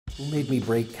Who made me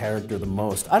break character the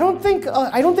most? I don't think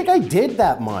I did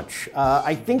that much.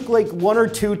 I think like 1 or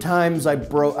 2 times I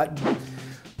broke.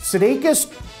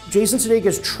 Jason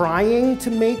Sudeikis trying to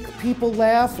make people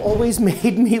laugh always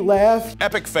made me laugh.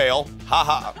 Epic fail.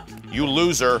 Haha. You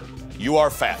loser. You are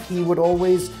fat.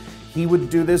 He would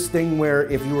do this thing where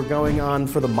if you were going on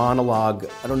for the monologue,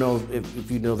 I don't know if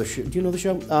you know the show. Do you know the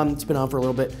show? It's been on for a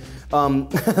little bit.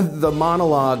 The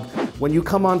monologue, when you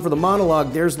come on for the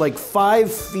monologue, there's like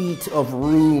 5 feet of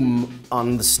room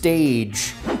on the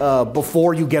stage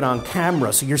before you get on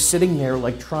camera. So you're sitting there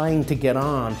like trying to get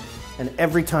on. And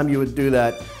every time you would do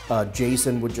that,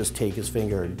 Jason would just take his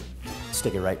finger and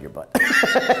stick it right in your butt.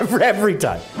 Every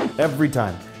time.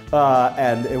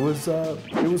 And it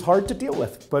was hard to deal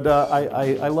with, but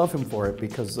I love him for it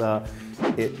because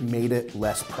it made it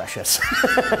less precious.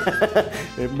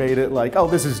 It made it like, oh,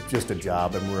 this is just a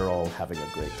job and we're all having a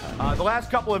great time. The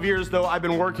last couple of years, though, I've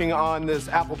been working on this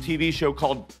Apple TV show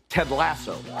called Ted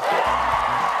Lasso.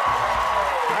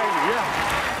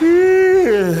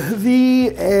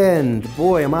 The end.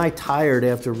 Boy, am I tired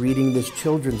after reading this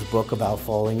children's book about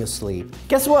falling asleep.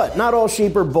 Guess what? Not all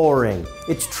sheep are boring.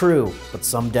 It's true, but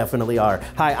some definitely are.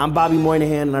 Hi, I'm Bobby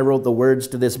Moynihan, and I wrote the words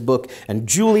to this book, and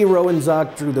Julie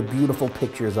Rowanzock drew the beautiful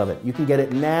pictures of it. You can get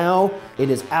it now. It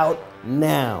is out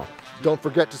now. Don't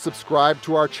forget to subscribe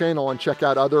to our channel and check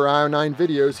out other IO9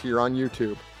 videos here on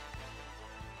YouTube.